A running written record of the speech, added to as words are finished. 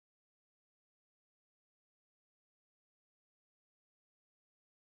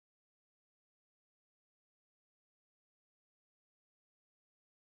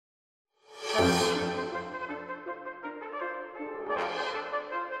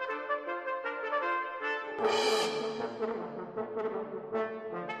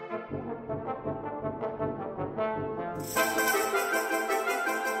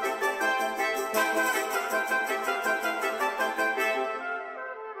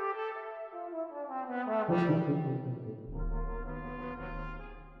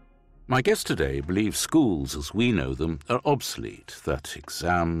My guest today believes schools as we know them are obsolete, that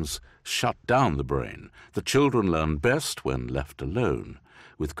exams shut down the brain, that children learn best when left alone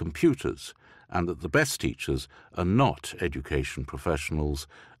with computers, and that the best teachers are not education professionals,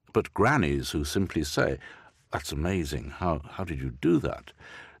 but grannies who simply say, "That's amazing, how did you do that?"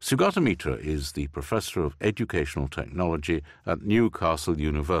 Sugata Mitra is the Professor of Educational Technology at Newcastle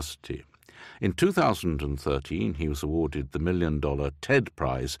University. In 2013, he was awarded the $1 million TED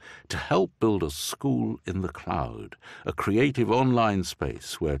Prize to help build a school in the cloud, a creative online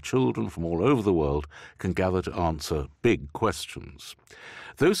space where children from all over the world can gather to answer big questions.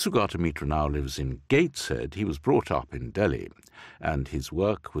 Though Sugata Mitra now lives in Gateshead, he was brought up in Delhi, and his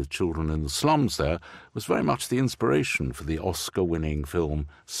work with children in the slums there was very much the inspiration for the Oscar-winning film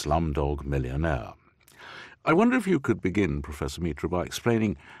Slumdog Millionaire. I wonder if you could begin, Professor Mitra, by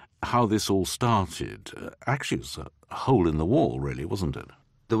explaining how this all started. Actually, it was a hole in the wall, really, wasn't it?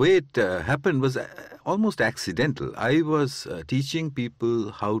 The way it happened was almost accidental. I was teaching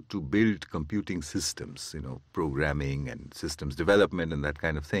people how to build computing systems, programming and systems development and that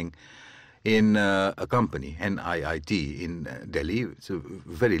kind of thing, in a company, NIIT, in Delhi. It's a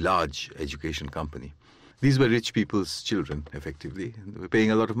very large education company. These were rich people's children, effectively. They were paying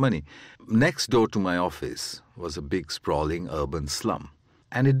a lot of money. Next door to my office was a big, sprawling urban slum.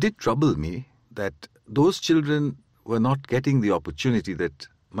 And it did trouble me that those children were not getting the opportunity that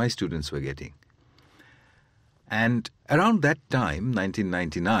my students were getting. And around that time,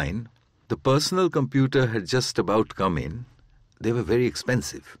 1999, the personal computer had just about come in. They were very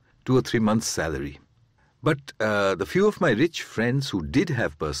expensive, 2 or 3 months' salary. But the few of my rich friends who did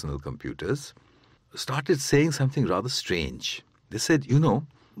have personal computers started saying something rather strange. They said,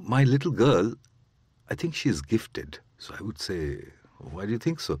 my little girl, I think she's gifted. So I would say, why do you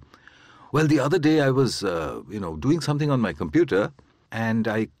think so? Well, the other day I was, doing something on my computer and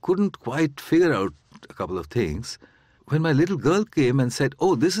I couldn't quite figure out a couple of things when my little girl came and said,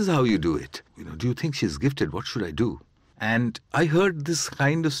 "Oh, this is how you do it. Do you think she's gifted? What should I do?" And I heard this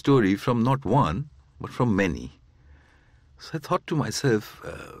kind of story from not one, but from many. So I thought to myself,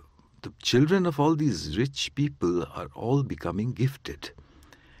 the children of all these rich people are all becoming gifted.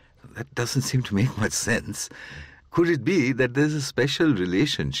 That doesn't seem to make much sense. Could it be that there's a special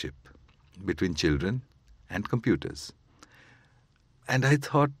relationship between children and computers? And I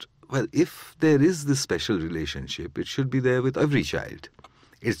thought, well, if there is this special relationship, it should be there with every child.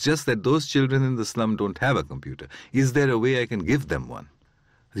 It's just that those children in the slum don't have a computer. Is there a way I can give them one?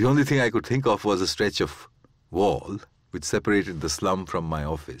 The only thing I could think of was a stretch of wall which separated the slum from my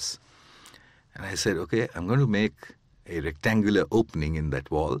office. And I said, okay, I'm going to make a rectangular opening in that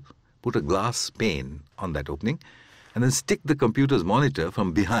wall, put a glass pane on that opening, and then stick the computer's monitor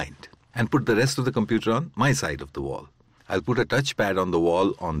from behind and put the rest of the computer on my side of the wall. I'll put a touchpad on the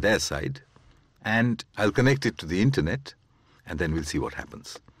wall on their side, and I'll connect it to the internet, and then we'll see what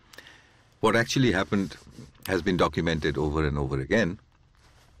happens. What actually happened has been documented over and over again.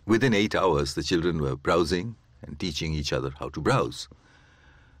 Within 8 hours, the children were browsing and teaching each other how to browse.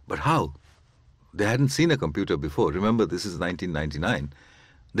 But how? They hadn't seen a computer before. Remember, this is 1999.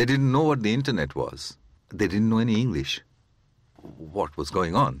 They didn't know what the internet was. They didn't know any English. What was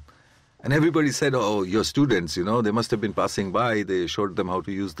going on? And everybody said, oh, your students, they must have been passing by. They showed them how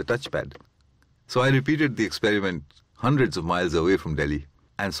to use the touchpad. So I repeated the experiment hundreds of miles away from Delhi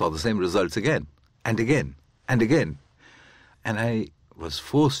and saw the same results again and again and again. And I was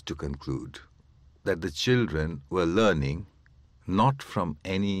forced to conclude that the children were learning not from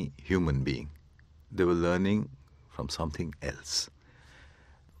any human being. They were learning from something else.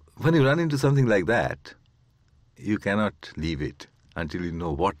 When you run into something like that, you cannot leave it until you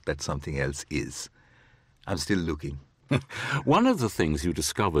know what that something else is. I'm still looking. One of the things you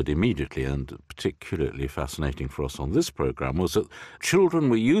discovered immediately, and particularly fascinating for us on this program, was that children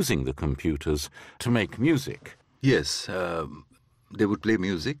were using the computers to make music. Yes, they would play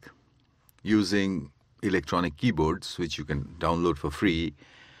music using electronic keyboards, which you can download for free,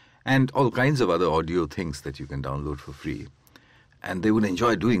 and all kinds of other audio things that you can download for free. And they would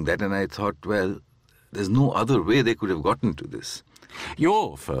enjoy doing that, and I thought, well, there's no other way they could have gotten to this.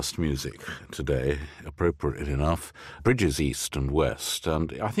 Your first music today, appropriately enough, bridges East and West,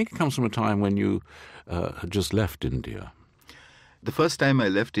 and I think it comes from a time when you had just left India. The first time I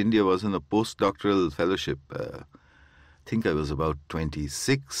left India was in a postdoctoral fellowship. I think I was about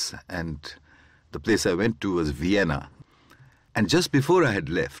 26, and The place I went to was Vienna. And just before I had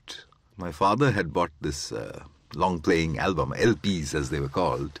left, my father had bought this long-playing album, LPs as they were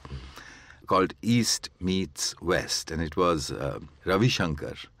called East Meets West. And it was Ravi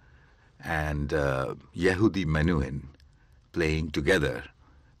Shankar and Yehudi Menuhin playing together.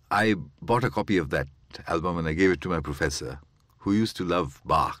 I bought a copy of that album and I gave it to my professor, who used to love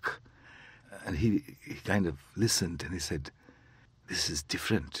Bach. And he kind of listened and he said, "This is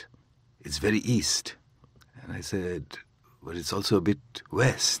different. It's very East." And I said, "But it's also a bit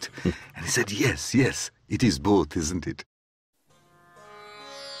West." And he said, yes, it is both, isn't it?"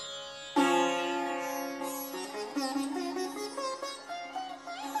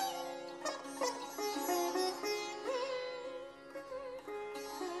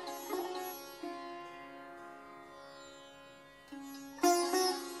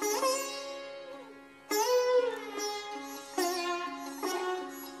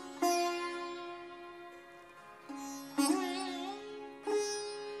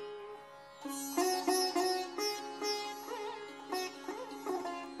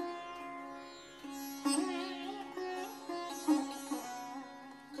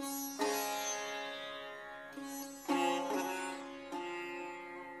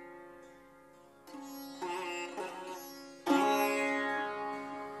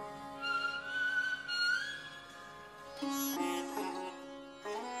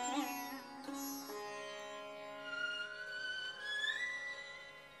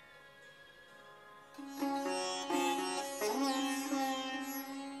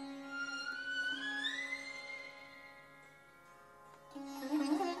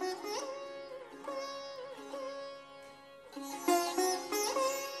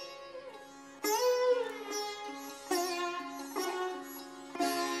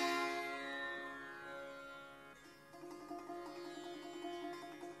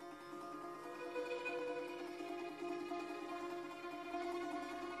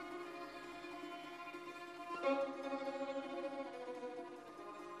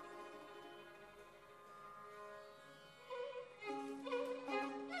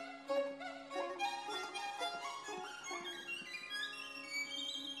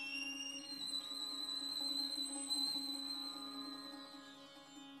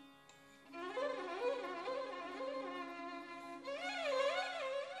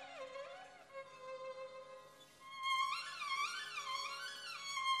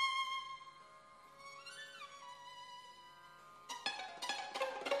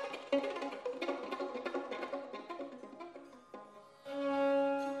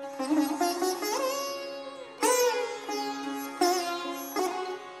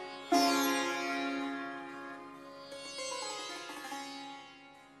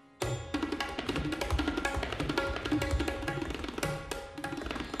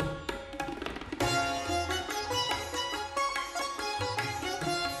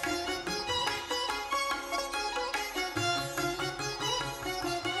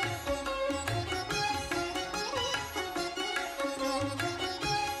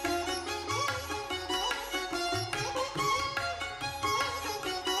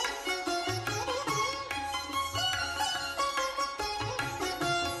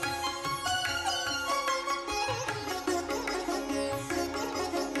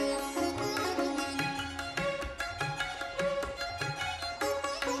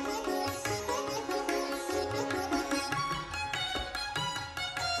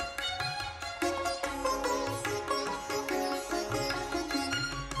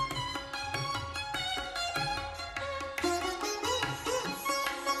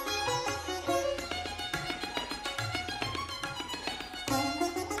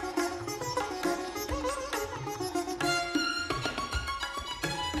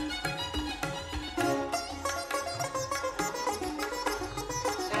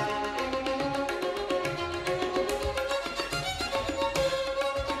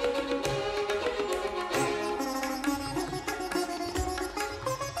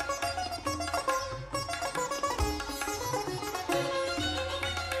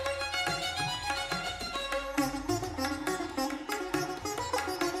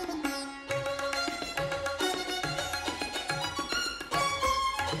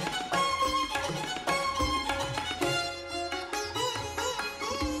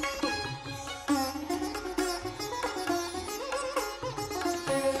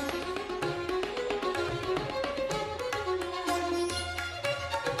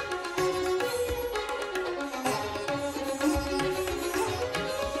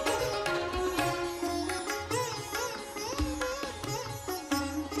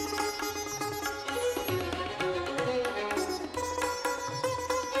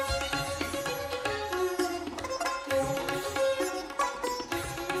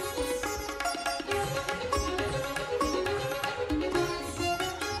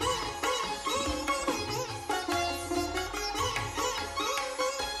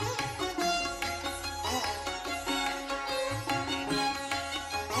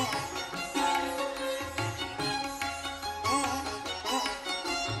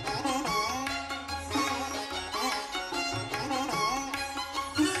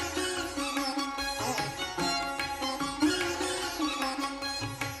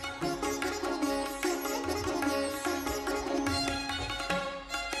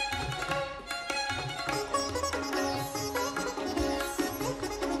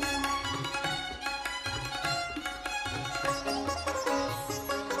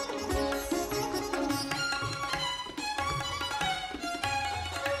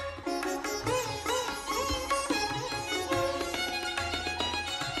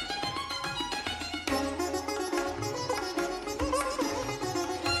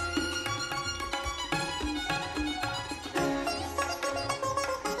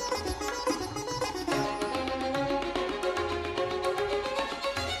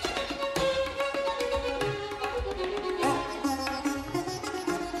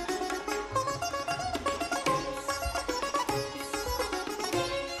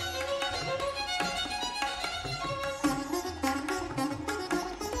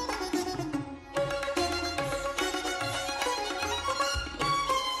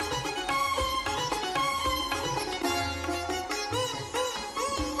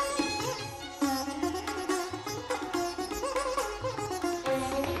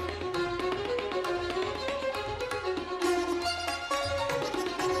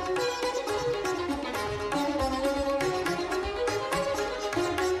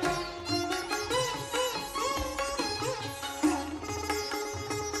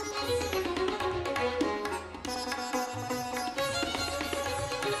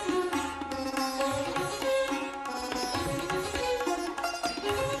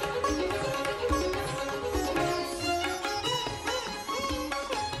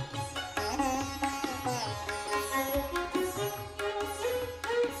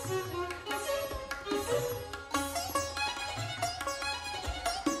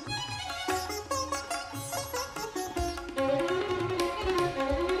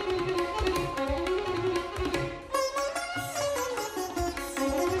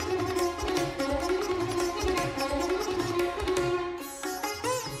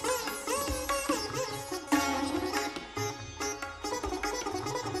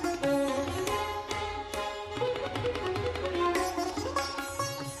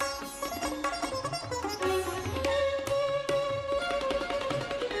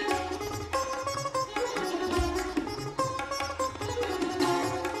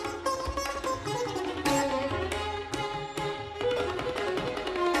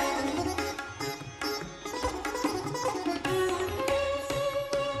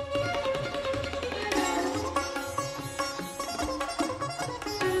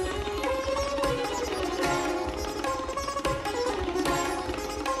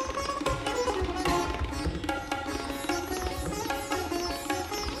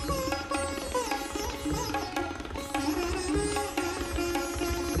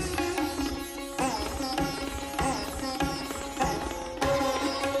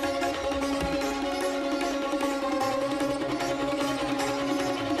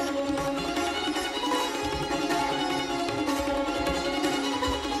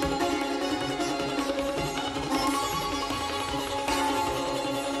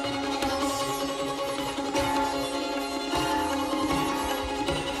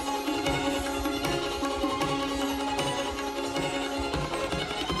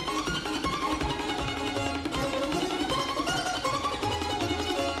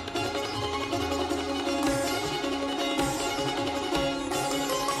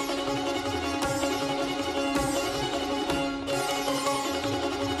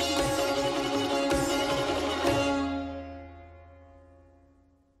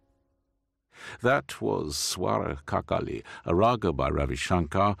 That was Swara Kakali, a raga by Ravi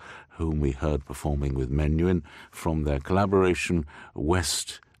Shankar, whom we heard performing with Menuhin from their collaboration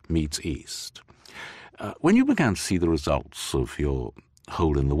West Meets East. When you began to see the results of your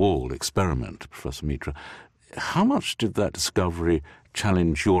hole-in-the-wall experiment, Professor Mitra, how much did that discovery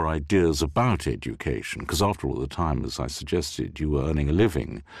challenge your ideas about education? Because after all, at the time, as I suggested, you were earning a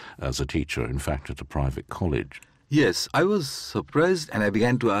living as a teacher, in fact, at a private college. Yes, I was surprised, and I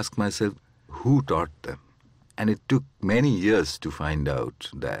began to ask myself, who taught them? And it took many years to find out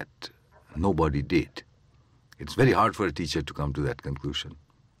that nobody did. It's very hard for a teacher to come to that conclusion.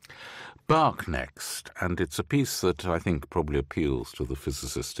 Bach next, and it's a piece that I think probably appeals to the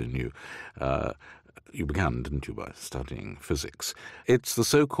physicist in you. You began, didn't you, by studying physics. It's the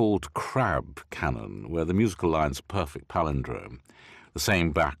so-called crab canon, where the musical line's a perfect palindrome, the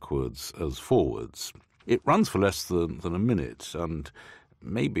same backwards as forwards. It runs for less than a minute, and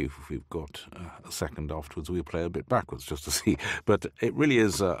maybe if we've got a second afterwards, we'll play a bit backwards just to see. But it really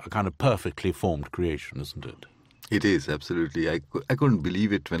is a kind of perfectly formed creation, isn't it? It is, absolutely. I couldn't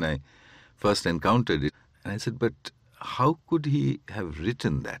believe it when I first encountered it. And I said, but how could he have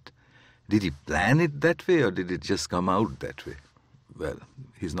written that? Did he plan it that way, or did it just come out that way? Well,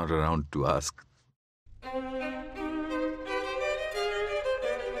 he's not around to ask.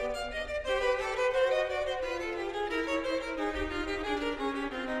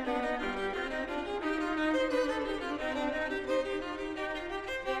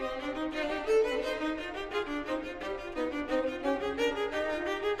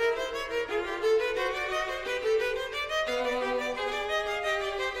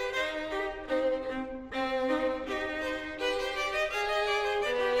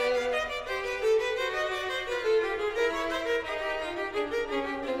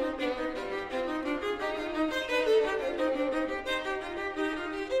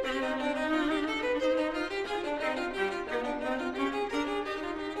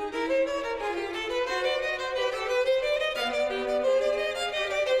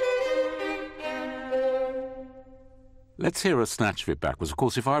 Let's hear a snatch of it backwards. Of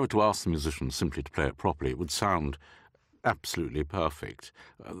course, if I were to ask the musicians simply to play it properly, it would sound absolutely perfect.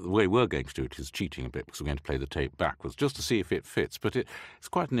 The way we're going to do it is cheating a bit, because we're going to play the tape backwards just to see if it fits. But it's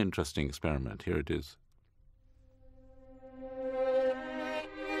quite an interesting experiment. Here it is.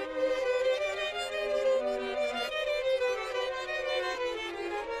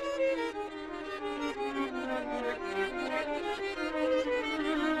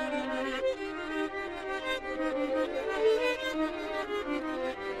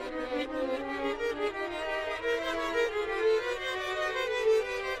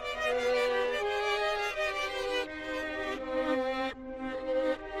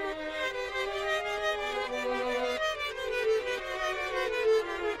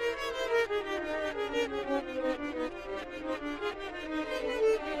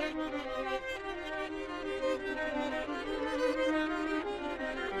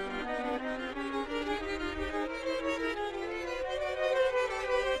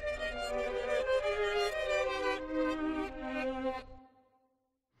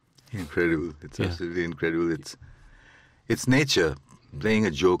 Incredible. It's absolutely incredible. It's nature playing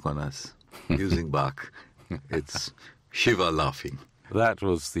a joke on us using Bach. It's Shiva laughing. That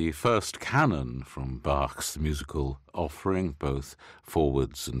was the first canon from Bach's musical offering, both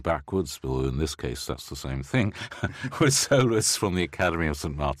forwards and backwards, although in this case that's the same thing, with soloists from the Academy of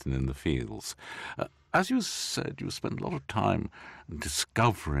St. Martin in the Fields. As you said, you spent a lot of time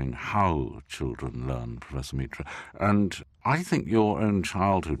discovering how children learn, Professor Mitra, and I think your own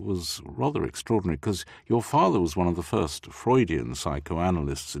childhood was rather extraordinary, because your father was one of the first Freudian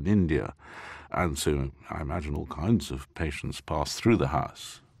psychoanalysts in India, and so I imagine all kinds of patients passed through the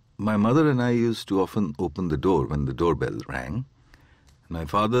house. My mother and I used to often open the door when the doorbell rang. My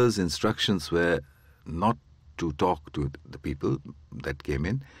father's instructions were not to talk to the people that came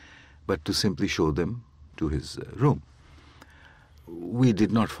in, but to simply show them to his room. We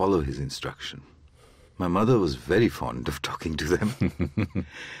did not follow his instruction. My mother was very fond of talking to them,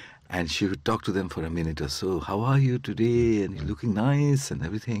 and she would talk to them for a minute or so. How are you today? And you're looking nice and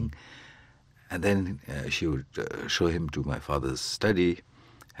everything. And then she would show him to my father's study,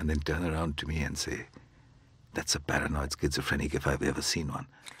 and then turn around to me and say, "That's a paranoid schizophrenic if I've ever seen one."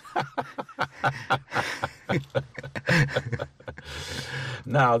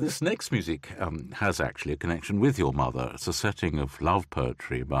 Now, this next music has actually a connection with your mother. It's a setting of love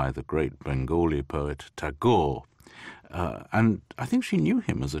poetry by the great Bengali poet Tagore. And I think she knew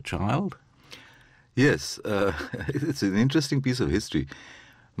him as a child. Yes, it's an interesting piece of history.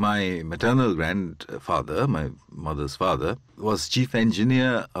 My maternal grandfather, my mother's father, was chief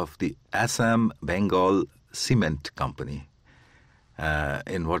engineer of the Assam Bengal Cement Company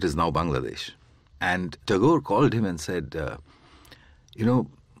in what is now Bangladesh. And Tagore called him and said,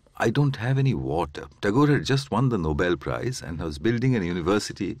 I don't have any water. Tagore had just won the Nobel Prize and was building a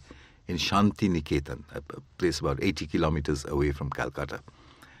university in Shanti Niketan, a place about 80 kilometers away from Calcutta.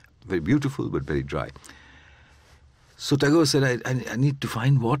 Very beautiful, but very dry. So Tagore said, I need to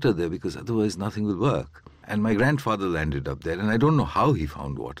find water there because otherwise nothing will work. And my grandfather landed up there, and I don't know how he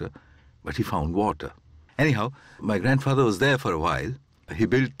found water, but he found water. Anyhow, my grandfather was there for a while. He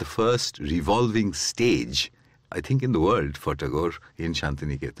built the first revolving stage, I think, in the world for Tagore in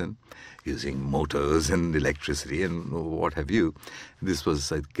Shantiniketan, using motors and electricity and what have you. This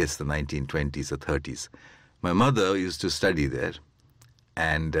was, I guess, the 1920s or 30s. My mother used to study there,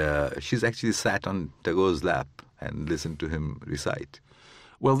 and she's actually sat on Tagore's lap and listened to him recite.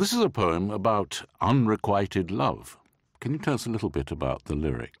 Well, this is a poem about unrequited love. Can you tell us a little bit about the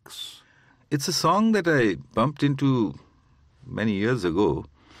lyrics? It's a song that I bumped into many years ago.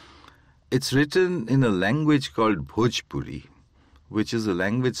 It's written in a language called Bhojpuri, which is a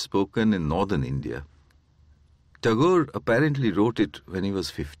language spoken in northern India. Tagore apparently wrote it when he was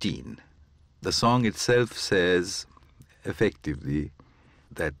 15. The song itself says, effectively,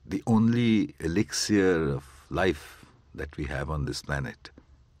 that the only elixir of life that we have on this planet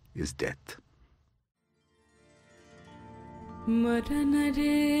is death. Maran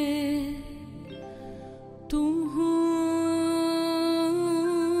re tu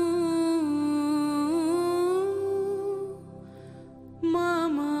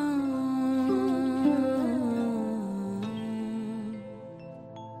mama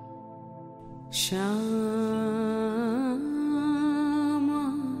shama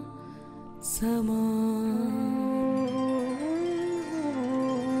sama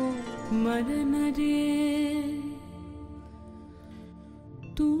maran re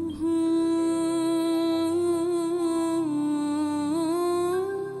tu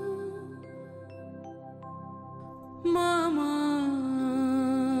mama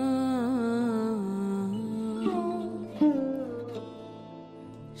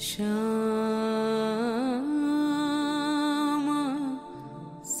shama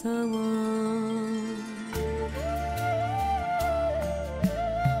sama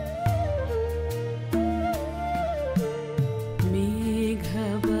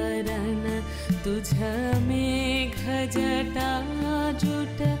तुझा मेघ जटा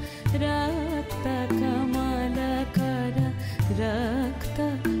जुट रक्त कमल कर रक्त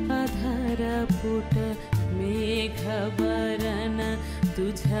अधर put मेघ वरण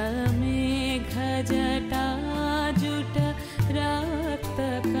तुझा मेघ जटा जुट रक्त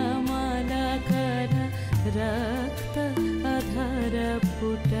कमल कर रक्त अधर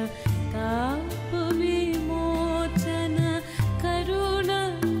पुट ताप विमोचन करुण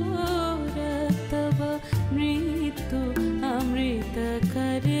मृत्यु अमृत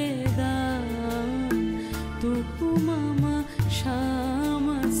करे दान तू मम श्याम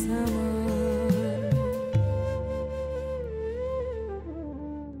समान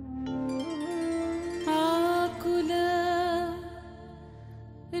आकुल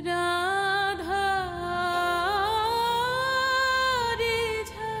राधा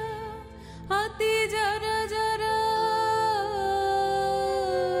रिझ अति जर जर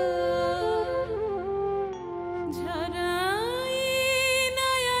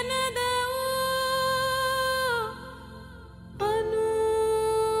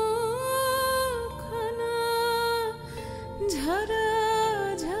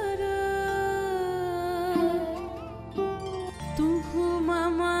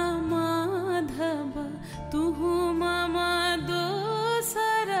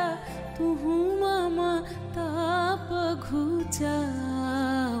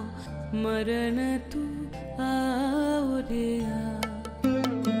मरण तू आओ रे आ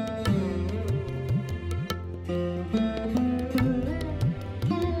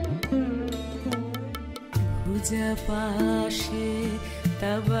भुज पाशे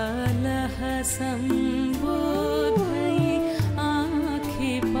तब लह संबोधई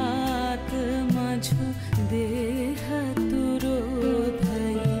आँखि पात मझु देह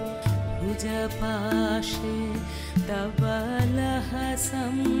तुरोधई भुज पाशे तब लह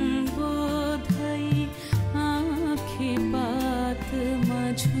संबोधई आँखि पात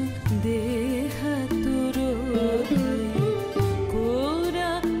मझु देह तुरोधई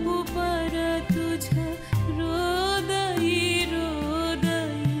कोरा ऊपर तुझ रोदई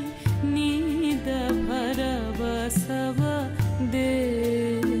रोदई नींद भरव सब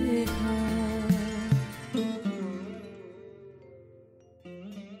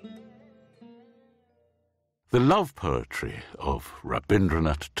The Love Poetry of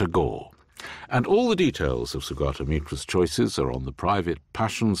Rabindranath Tagore. And all the details of Sugata Mitra's choices are on the Private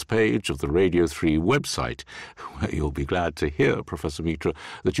Passions page of the Radio 3 website, where you'll be glad to hear, Professor Mitra,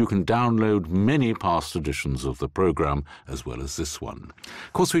 that you can download many past editions of the programme as well as this one.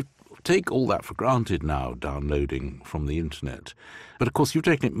 Of course, we take all that for granted now, downloading from the internet. But of course, you've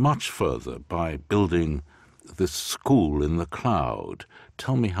taken it much further by building this school in the cloud.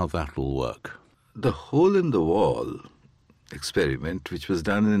 Tell me how that will work. The hole-in-the-wall experiment, which was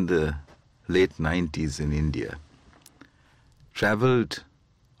done in the late 90s in India, travelled,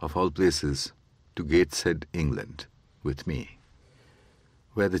 of all places, to Gateshead, England, with me,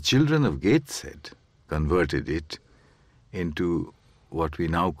 where the children of Gateshead converted it into what we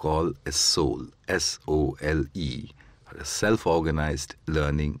now call a SOLE, S-O-L-E, or a self-organized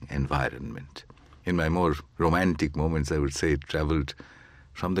learning environment. In my more romantic moments, I would say it travelled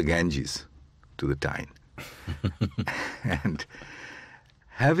from the Ganges to the Tyne. And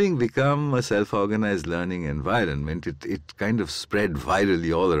having become a self-organized learning environment, it kind of spread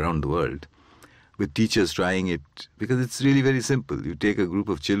virally all around the world, with teachers trying it, because it's really very simple. You take a group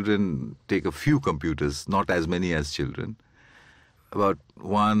of children, take a few computers, not as many as children, about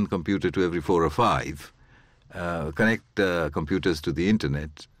one computer to every 4 or 5, connect computers to the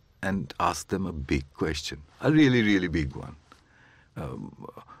internet and ask them a big question, a really, really big one.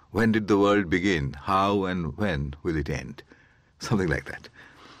 When did the world begin? How and when will it end? Something like that.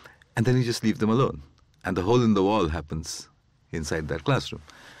 And then you just leave them alone. And the hole in the wall happens inside that classroom.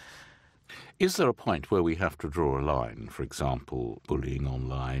 Is there a point where we have to draw a line, for example, bullying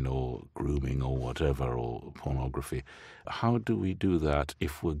online or grooming or whatever, or pornography? How do we do that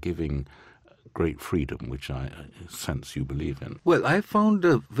if we're giving great freedom, which I sense you believe in? Well, I found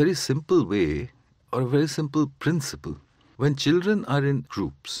a very simple way, or a very simple principle. When children are in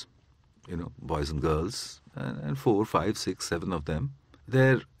groups, boys and girls, and 4, 5, 6, 7 of them,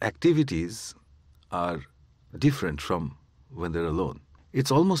 their activities are different from when they're alone. It's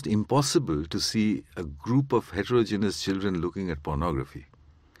almost impossible to see a group of heterogeneous children looking at pornography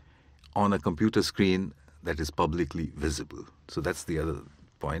on a computer screen that is publicly visible. So that's the other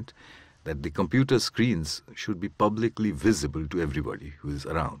point, that the computer screens should be publicly visible to everybody who is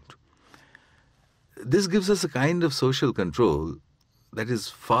around. This gives us a kind of social control that is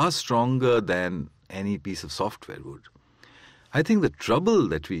far stronger than any piece of software would. I think the trouble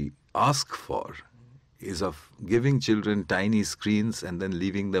that we ask for is of giving children tiny screens and then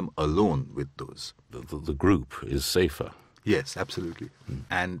leaving them alone with those. The group is safer. Yes, absolutely.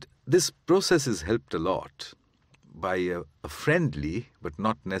 And this process is helped a lot by a friendly but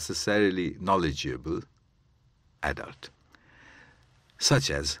not necessarily knowledgeable adult,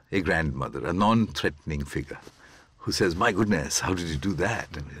 such as a grandmother, a non-threatening figure, who says, "My goodness, how did you do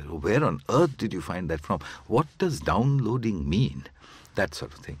that? And where on earth did you find that from? What does downloading mean?" That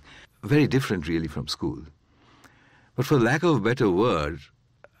sort of thing. Very different, really, from school. But for lack of a better word,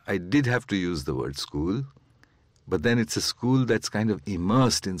 I did have to use the word school, but then it's a school that's kind of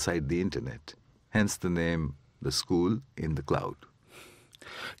immersed inside the internet. Hence the name, the school in the cloud.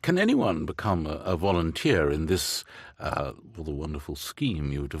 Can anyone become a volunteer in this the wonderful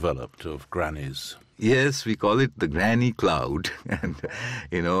scheme you've developed of grannies? Yes, we call it the Granny Cloud. And,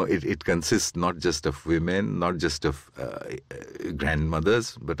 it consists not just of women, not just of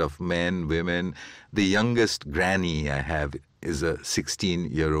grandmothers, but of men, women. The youngest granny I have is a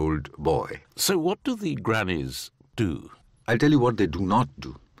 16-year-old boy. So what do the grannies do? I'll tell you what they do not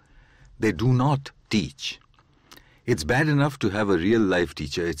do. They do not teach. It's bad enough to have a real-life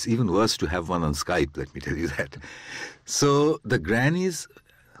teacher. It's even worse to have one on Skype, let me tell you that. So the grannies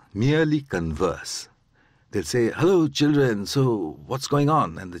merely converse. They'll say, "Hello, children, so what's going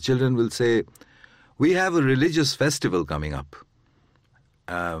on?" And the children will say, "We have a religious festival coming up."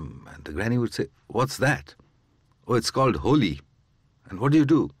 And the granny would say, "What's that?" "Oh, it's called Holi." "And what do you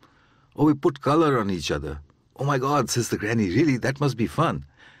do?" "Oh, we put color on each other." "Oh my God," says the granny, "really? That must be fun."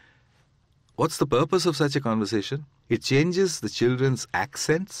 What's the purpose of such a conversation? It changes the children's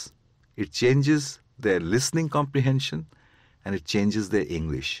accents, it changes their listening comprehension, and it changes their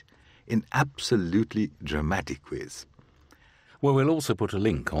English in absolutely dramatic ways. Well, we'll also put a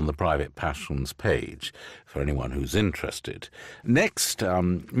link on the Private Passions page for anyone who's interested. Next,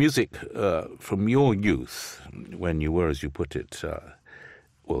 music from your youth, when you were, as you put it,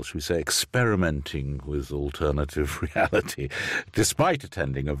 should we say, experimenting with alternative reality, despite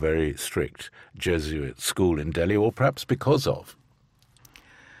attending a very strict Jesuit school in Delhi, or perhaps because of?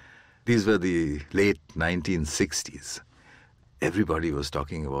 These were the late 1960s. Everybody was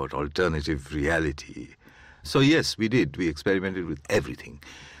talking about alternative reality. So yes, we did. We experimented with everything.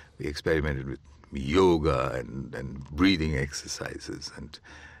 We experimented with yoga and breathing exercises and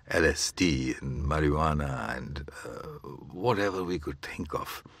LSD and marijuana and whatever we could think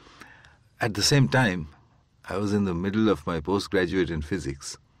of. At the same time, I was in the middle of my postgraduate in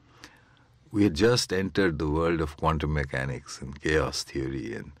physics. We had just entered the world of quantum mechanics and chaos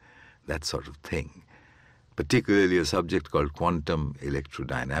theory and that sort of thing, particularly a subject called quantum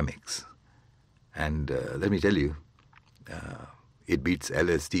electrodynamics. And let me tell you, it beats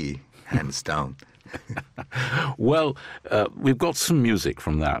LSD, hands down. Well, we've got some music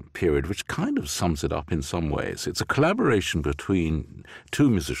from that period which kind of sums it up in some ways. It's a collaboration between two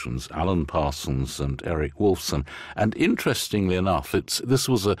musicians, Alan Parsons and Eric Wolfson, and interestingly enough, this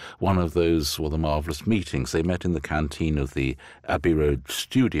was one of those rather marvellous meetings. They met in the canteen of the Abbey Road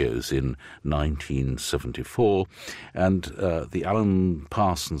Studios in 1974, and the Alan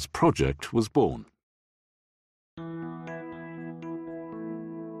Parsons Project was born.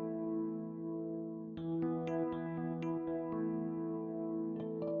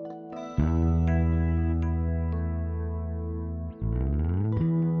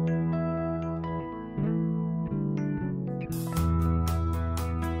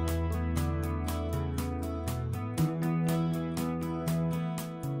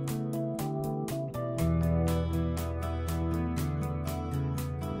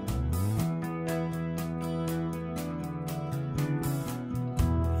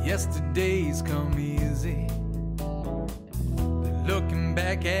 Yesterday's come easy, but looking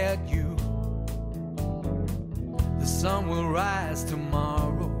back at you, the sun will rise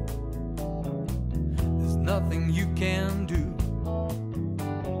tomorrow. There's nothing you can do.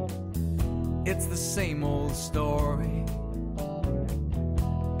 It's the same old story,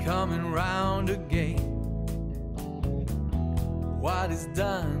 coming round again. What is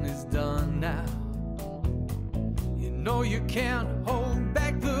done now. You know you can't hold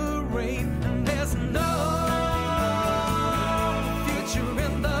back the rain, and there's no future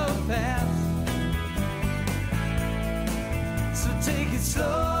in the past. So take it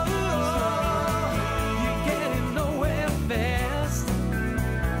slow, you're getting nowhere fast.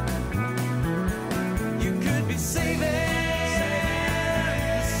 You could be saving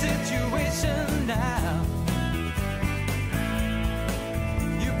the situation now.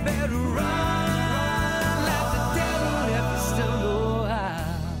 You better run.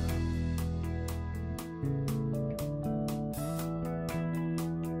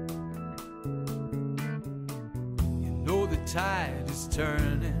 Tide is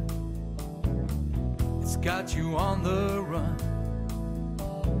turning, it's got you on the run.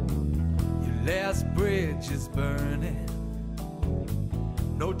 Your last bridge is burning,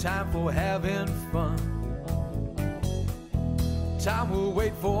 no time for having fun. Time will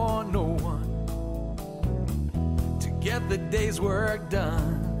wait for no one to get the day's work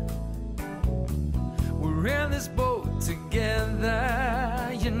done. We're in this boat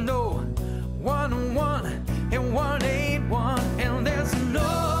together, you know, 1 and 1 and 1 ain't 1, and there's no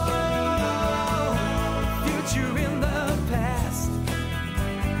future in the past.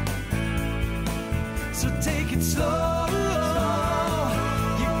 So take it slow,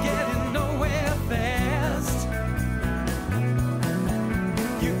 you're getting nowhere fast.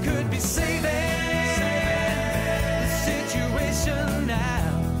 You could be saving the situation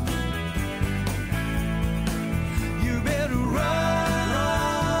now. You better run.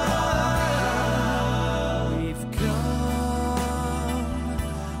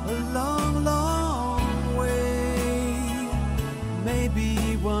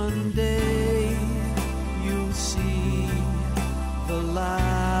 One day you'll see the light,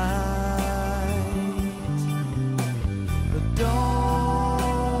 but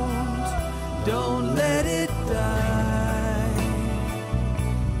don't let it die.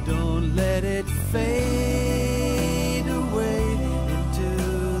 Don't let it fade away into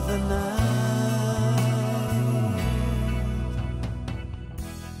the night.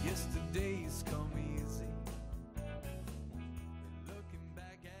 Yesterday's come easy.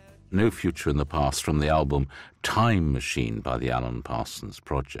 No Future in the Past from the album Time Machine by the Alan Parsons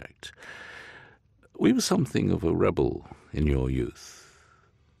Project. We were something of a rebel in your youth,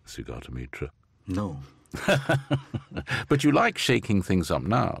 Sugata Mitra. No. But you like shaking things up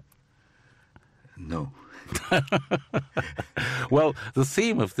now. No. Well, the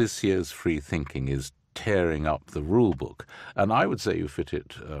theme of this year's Free Thinking is tearing up the rule book, and I would say you fit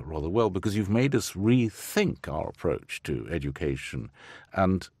it rather well, because you've made us rethink our approach to education,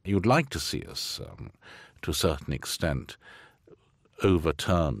 and you'd like to see us, to a certain extent,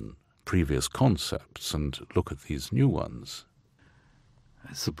 overturn previous concepts and look at these new ones.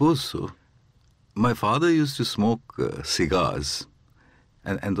 I suppose so. My father used to smoke cigars,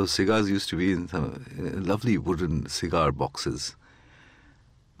 And those cigars used to be in some lovely wooden cigar boxes.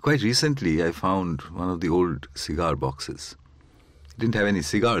 Quite recently, I found one of the old cigar boxes. It didn't have any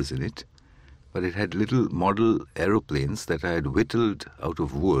cigars in it, but it had little model aeroplanes that I had whittled out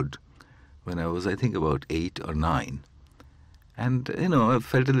of wood when I was, I think, about 8 or 9. And, I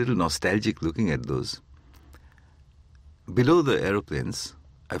felt a little nostalgic looking at those. Below the aeroplanes,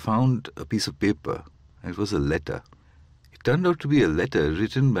 I found a piece of paper, and it was a letter. It turned out to be a letter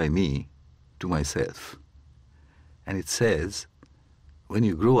written by me to myself. And it says, "When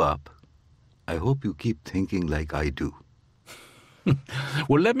you grow up, I hope you keep thinking like I do."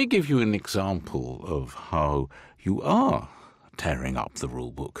 Well, let me give you an example of how you are tearing up the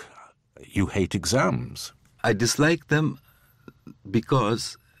rule book. You hate exams. I dislike them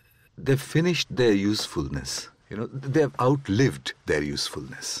because they've finished their usefulness. They've outlived their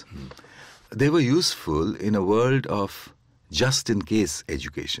usefulness. They were useful in a world of just-in-case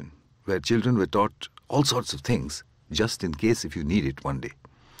education, where children were taught all sorts of things, just in case if you need it one day.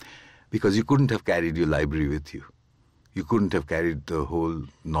 Because you couldn't have carried your library with you. You couldn't have carried the whole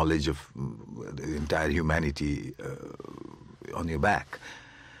knowledge of the entire humanity on your back.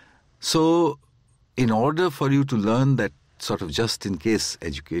 So, in order for you to learn that sort of just-in-case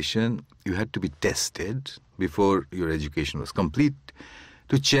education, you had to be tested before your education was complete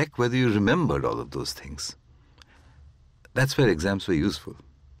to check whether you remembered all of those things. That's where exams were useful.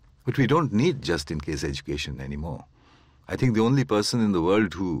 But we don't need just-in-case education anymore. I think the only person in the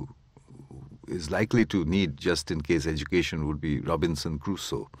world who is likely to need just-in-case education would be Robinson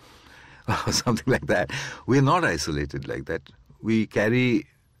Crusoe or something like that. We're not isolated like that. We carry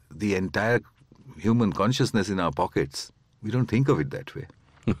the entire human consciousness in our pockets. We don't think of it that way.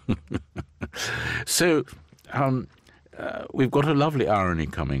 So, we've got a lovely irony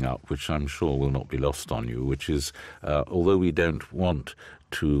coming up, which I'm sure will not be lost on you, which is, although we don't want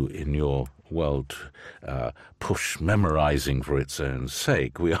to, in your world, push memorizing for its own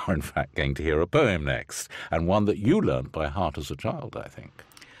sake, we are in fact going to hear a poem next, and one that you learnt by heart as a child, I think.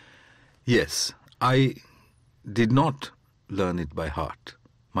 Yes, I did not learn it by heart.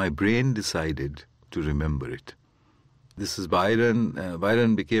 My brain decided to remember it. This is Byron.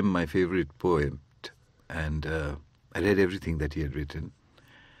 Byron became my favorite poet, and I read everything that he had written.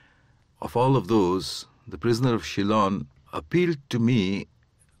 Of all of those, The Prisoner of Shillong appealed to me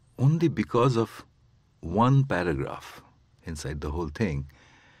only because of one paragraph inside the whole thing,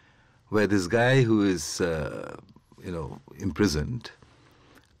 where this guy who is, imprisoned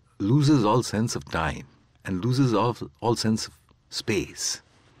loses all sense of time and loses all sense of space.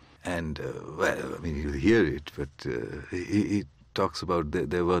 And, you'll hear it, but he talks about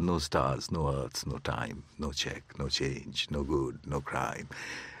there were no stars, no earths, no time, no check, no change, no good, no crime,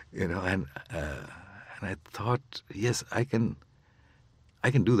 and I thought, yes, I can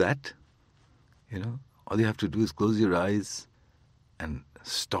do that, All you have to do is close your eyes and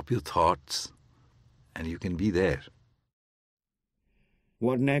stop your thoughts, and you can be there.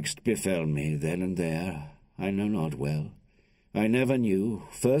 What next befell me then and there, I know not well. I never knew.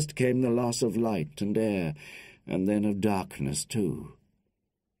 First came the loss of light and air, and then of darkness too.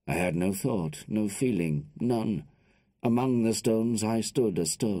 I had no thought, no feeling, none. Among the stones I stood a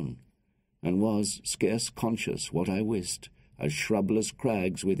stone, and was scarce conscious what I wist, as shrubless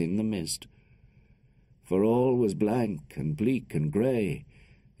crags within the mist. For all was blank and bleak and grey.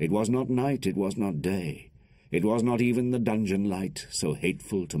 It was not night, it was not day. It was not even the dungeon light, so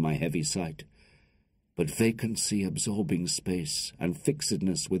hateful to my heavy sight. But vacancy absorbing space, and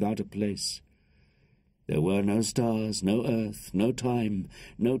fixedness without a place. There were no stars, no earth, no time,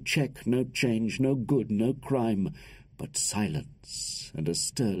 no check, no change, no good, no crime, but silence and a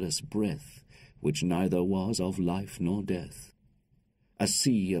stirless breath, which neither was of life nor death. A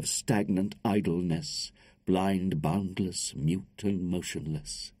sea of stagnant idleness, blind, boundless, mute and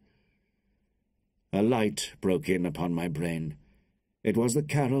motionless. A light broke in upon my brain. It was the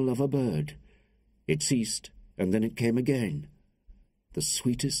carol of a bird. It ceased, and then it came again, the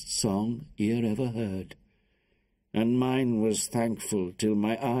sweetest song ear ever heard. And mine was thankful till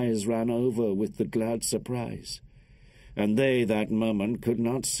my eyes ran over with the glad surprise, and they that moment could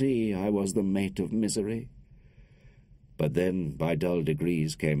not see I was the mate of misery. But then by dull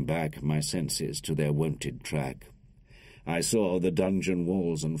degrees came back my senses to their wonted track. I saw the dungeon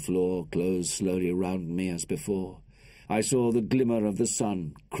walls and floor close slowly round me as before. I saw the glimmer of the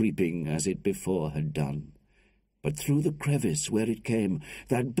sun creeping as it before had done. But through the crevice where it came,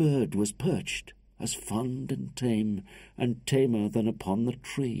 that bird was perched, as fond and tame, and tamer than upon the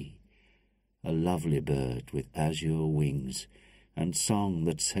tree. A lovely bird with azure wings, and song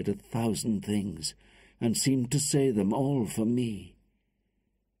that said 1,000 things, and seemed to say them all for me.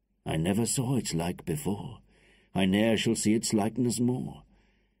 I never saw its like before. I ne'er shall see its likeness more.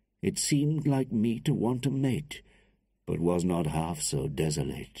 It seemed like me to want a mate, but was not half so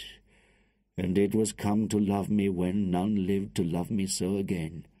desolate. And it was come to love me when none lived to love me so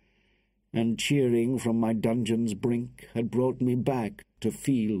again. And cheering from my dungeon's brink had brought me back to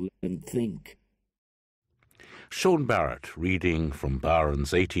feel and think. Sean Barrett reading from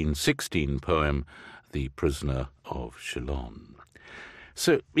Byron's 1816 poem, The Prisoner of Chillon.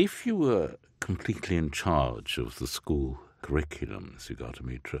 So if you were completely in charge of the school curriculum, Sugata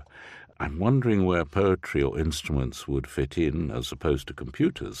Mitra, I'm wondering where poetry or instruments would fit in as opposed to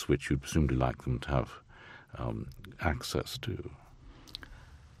computers, which you'd presumably like them to have access to.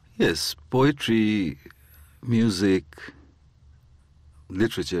 Yes, poetry, music,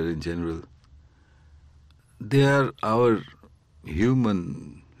 literature in general, they are our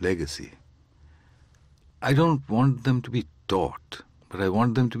human legacy. I don't want them to be taught, but I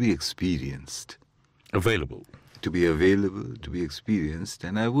want them to be experienced. Available. To be available, to be experienced.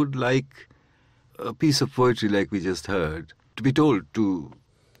 And I would like a piece of poetry like we just heard to be told to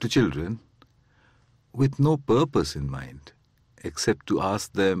children with no purpose in mind, except to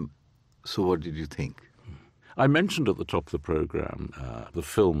ask them, so what did you think? I mentioned at the top of the programme the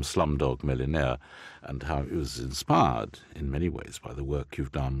film Slumdog Millionaire and how it was inspired in many ways by the work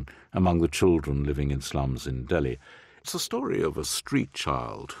you've done among the children living in slums in Delhi. It's a story of a street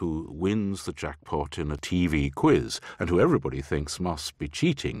child who wins the jackpot in a TV quiz and who everybody thinks must be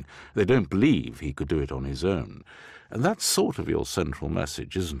cheating. They don't believe he could do it on his own. And that's sort of your central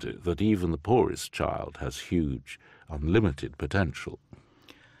message, isn't it? That even the poorest child has huge, unlimited potential.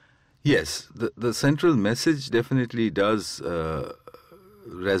 Yes, the central message definitely does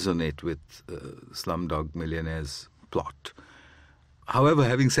resonate with Slumdog Millionaire's plot. However,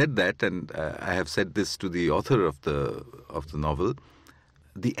 having said that, and I have said this to the author of the novel,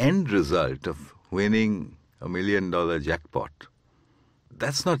 the end result of winning $1 million jackpot,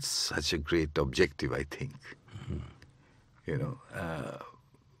 that's not such a great objective, I think. Mm-hmm. You know,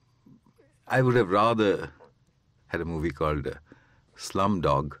 I would have rather had a movie called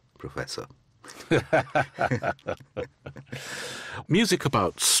Slumdog Professor. Music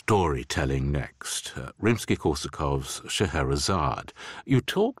about storytelling next. Rimsky-Korsakov's Scheherazade. You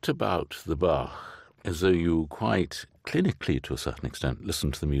talked about the Bach as though you quite clinically, to a certain extent,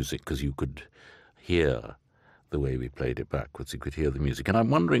 listened to the music because you could hear the way we played it backwards. You could hear the music. And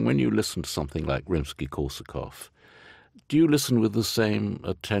I'm wondering, when you listen to something like Rimsky-Korsakov, do you listen with the same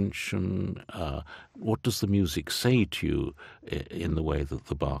attention? What does the music say to you in the way that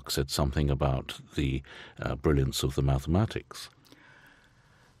the Bach said something about the brilliance of the mathematics?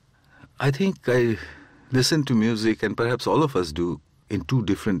 I think I listen to music, and perhaps all of us do, in two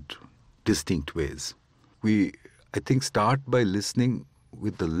different, distinct ways. We, I think, start by listening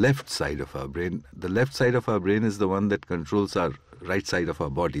with the left side of our brain. The left side of our brain is the one that controls our right side of our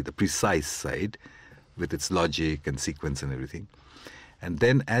body, the precise side, with its logic and sequence and everything. And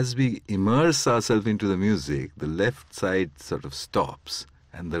then as we immerse ourselves into the music, the left side sort of stops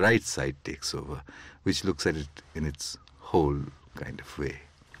and the right side takes over, which looks at it in its whole kind of way.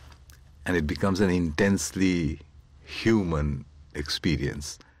 And it becomes an intensely human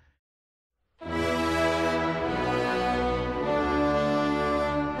experience.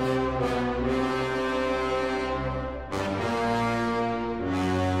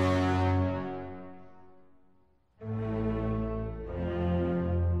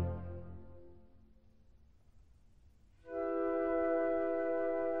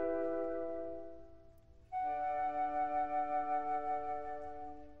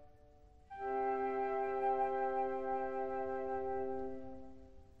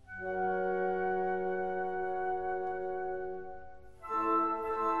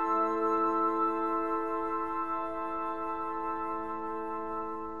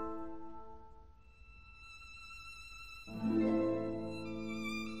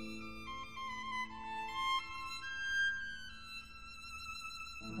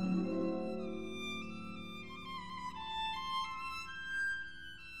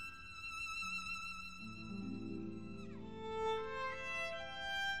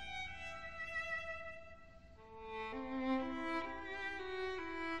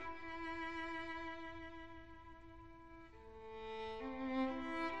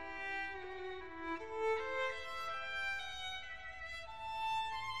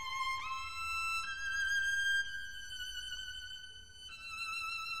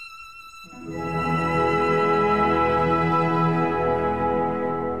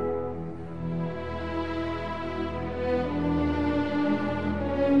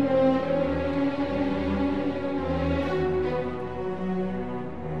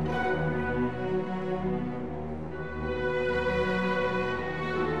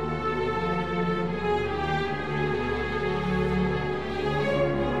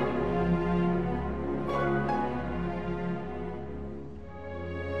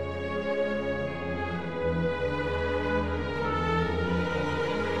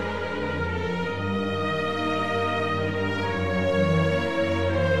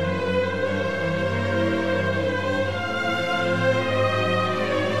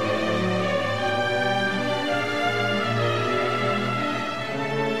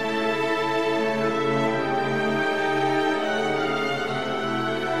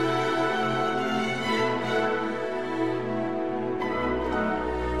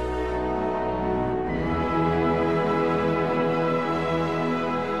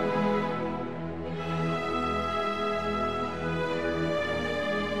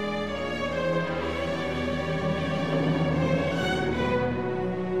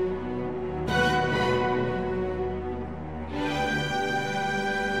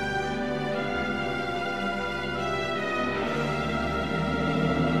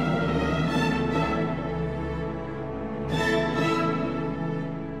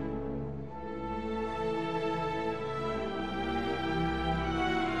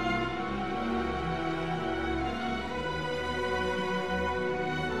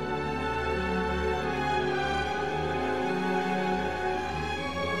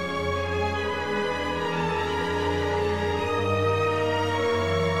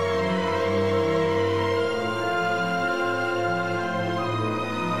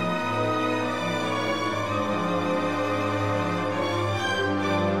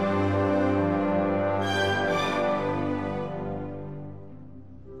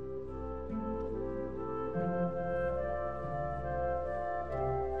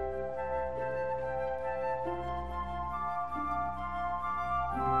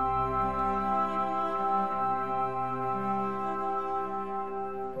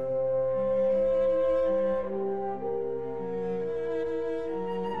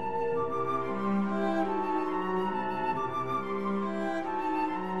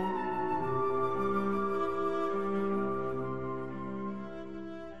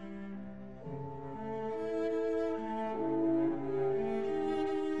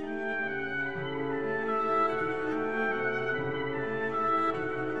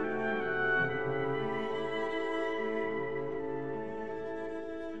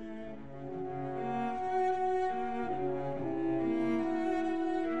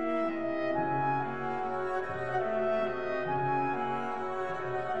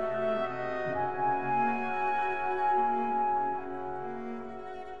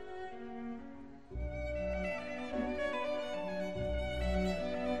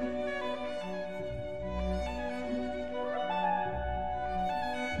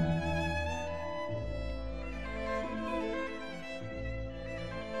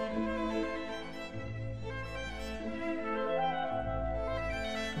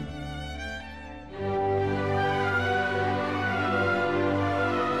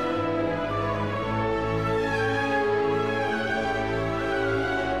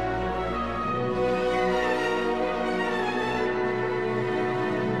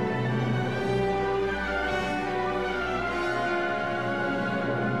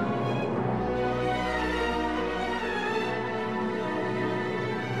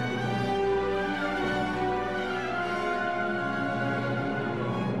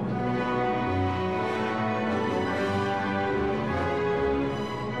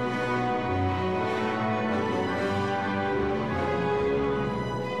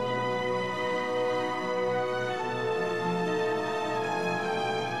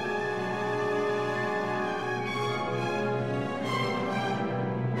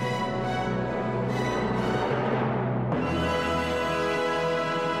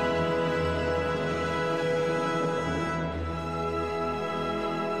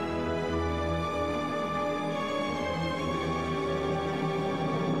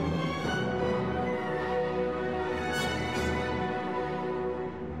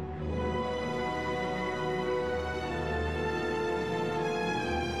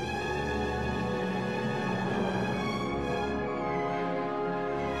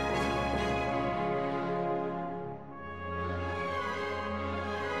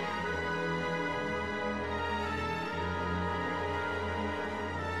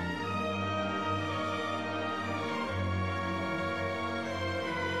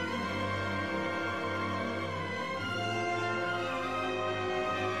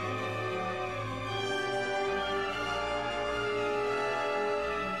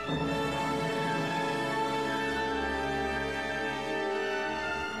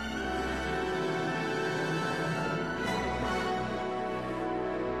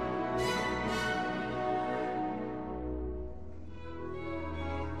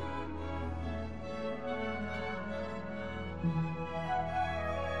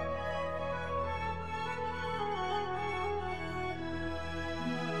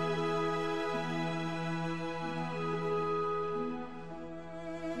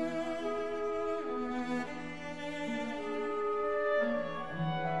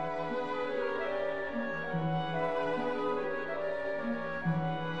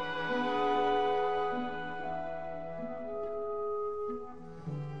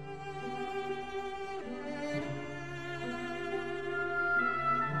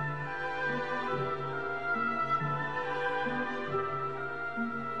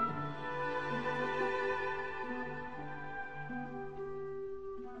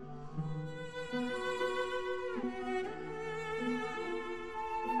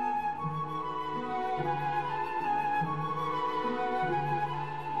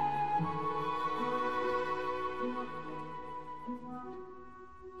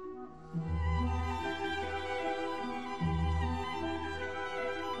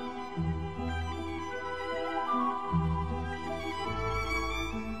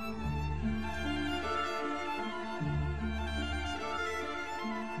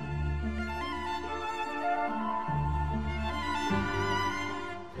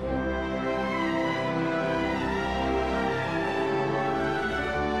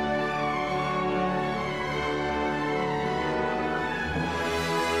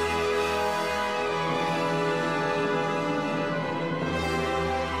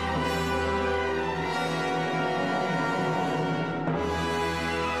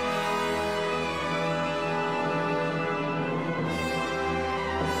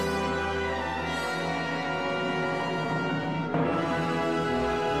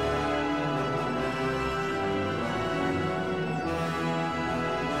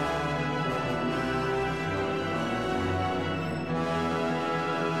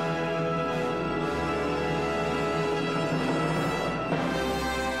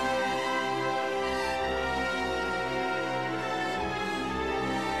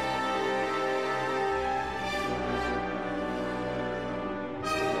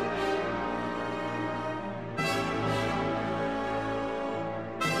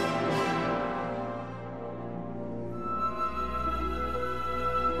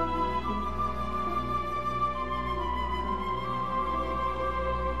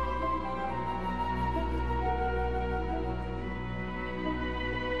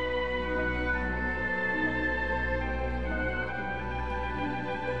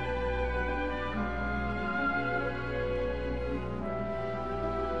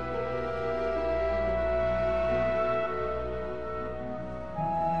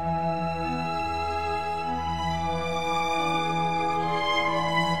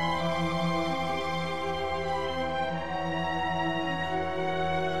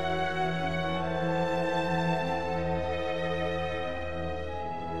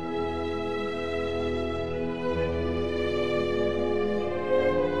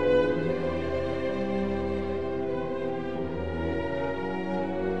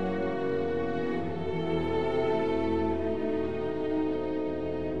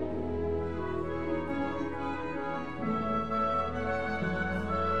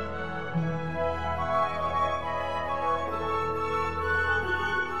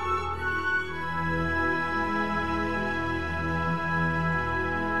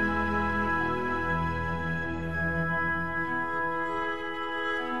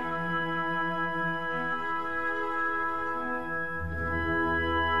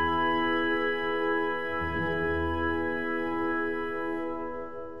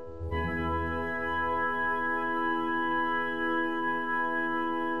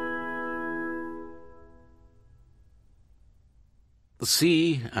 The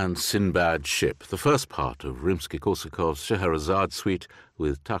Sea and Sinbad's Ship, the first part of Rimsky-Korsakov's Scheherazade suite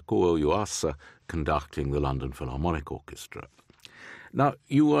with Takuo Yuasa conducting the London Philharmonic Orchestra. Now,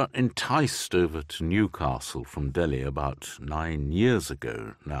 you were enticed over to Newcastle from Delhi about 9 years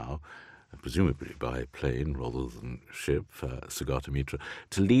ago now, presumably by plane rather than ship, Sugata Mitra,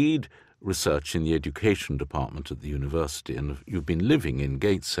 to lead research in the education department at the university, and you've been living in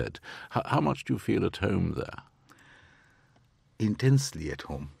Gateshead. How much do you feel at home there? Intensely at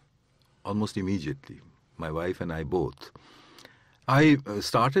home, almost immediately. My wife and I both. I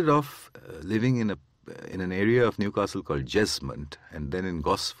started off living in an area of Newcastle called Jesmond, and then in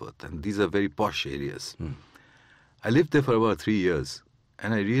Gosforth, and these are very posh areas. I lived there for about 3 years,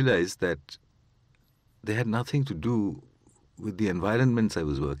 and I realized that they had nothing to do with the environments I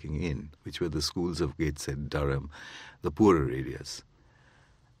was working in, which were the schools of Gateshead, Durham, the poorer areas.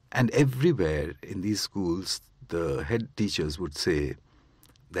 And everywhere in these schools, the head teachers would say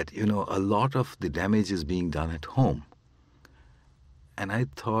that, a lot of the damage is being done at home. And I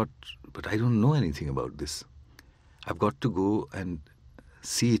thought, but I don't know anything about this. I've got to go and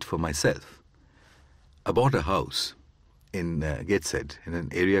see it for myself. I bought a house in Gateshead, in an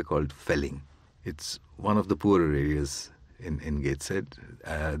area called Felling. It's one of the poorer areas in Gateshead.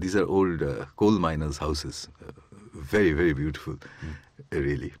 These are old coal miners' houses. Very, very beautiful,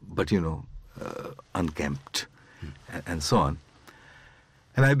 really. But, unkempt. And so on.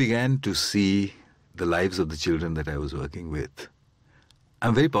 And I began to see the lives of the children that I was working with.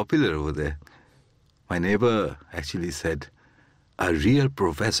 I'm very popular over there. My neighbor actually said, "A real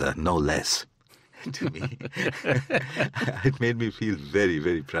professor, no less," to me. It made me feel very,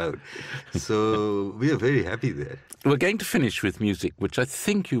 very proud. So we are very happy there. We're going to finish with music, which I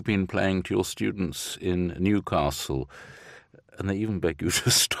think you've been playing to your students in Newcastle, and they even beg you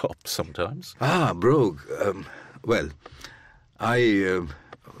to stop sometimes. Brogue. Well, I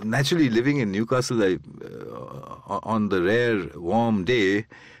naturally living in Newcastle, I, on the rare warm day,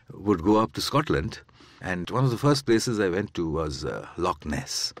 would go up to Scotland. And one of the first places I went to was Loch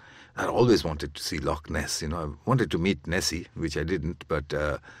Ness. I always wanted to see Loch Ness. I wanted to meet Nessie, which I didn't, but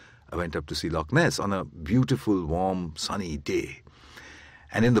I went up to see Loch Ness on a beautiful, warm, sunny day.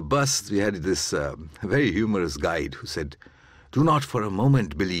 And in the bus, we had this very humorous guide who said, "Do not for a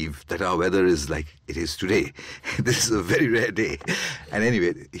moment believe that our weather is like it is today. This is a very rare day." And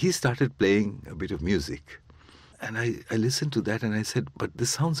anyway, he started playing a bit of music. And I listened to that and I said, but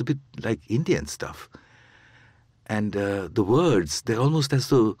this sounds a bit like Indian stuff. And the words, they're almost as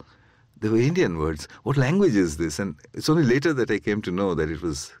though they were Indian words. What language is this? And it's only later that I came to know that it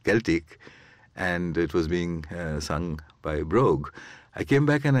was Celtic and it was being sung by Brogue. I came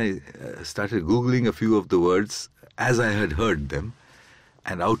back and I started Googling a few of the words as I had heard them,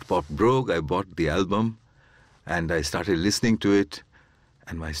 and out popped Brogue. I bought the album, and I started listening to it,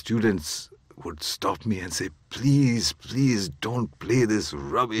 and my students would stop me and say, "Please, please don't play this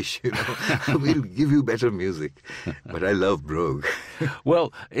rubbish, we'll give you better music." But I love Brogue.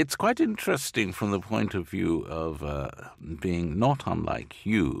 Well, it's quite interesting from the point of view of being not unlike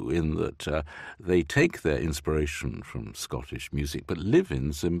you, in that they take their inspiration from Scottish music but live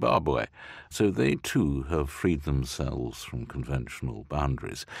in Zimbabwe. So they too have freed themselves from conventional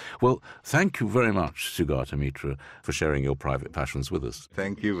boundaries. Well, thank you very much, Sugata Mitra, for sharing your private passions with us.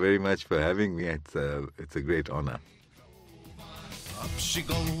 Thank you very much for having me. It's a great honor. Up she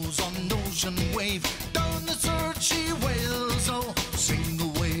goes on an ocean wave, down the surge she wails, oh, sing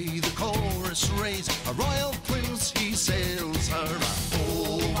away the chorus raise, a royal prince he sails her.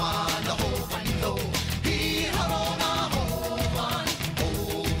 Oh man, the hope and low, he her on a home man.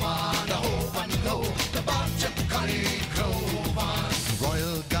 Oh man, the hope and low, the budget curry crow man.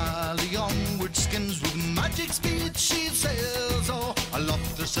 Royal galleon skins with magic speed she sails, oh,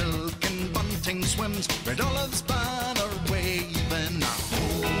 aloft the silken bunting swims, red olives banner waving.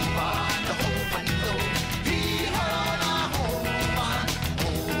 Oh man, the hope and low, he her on a home man.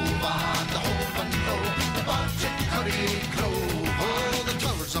 Oh man, the hope and low, the budget curry crow. Oh, the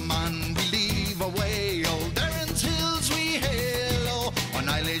towers of man we leave away, old Erin's hills we hail, oh, on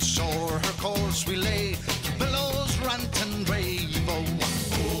Islay shore her course we lay, through billows rant and rave, oh.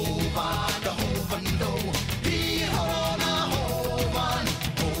 Oh man, the hope and low, he her on a home man.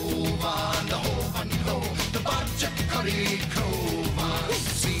 Oh man, the hope and low, the budget curry crow.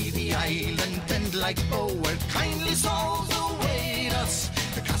 See the island bend like bow, where kindly souls await us.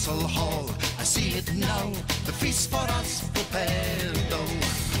 The castle hall, I see it now, the feast for us prepared, oh.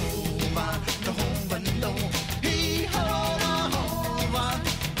 Oh man, the home and low, he her on a home man.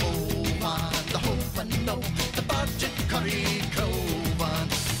 Oh man, the hope and low, the budget curry crow.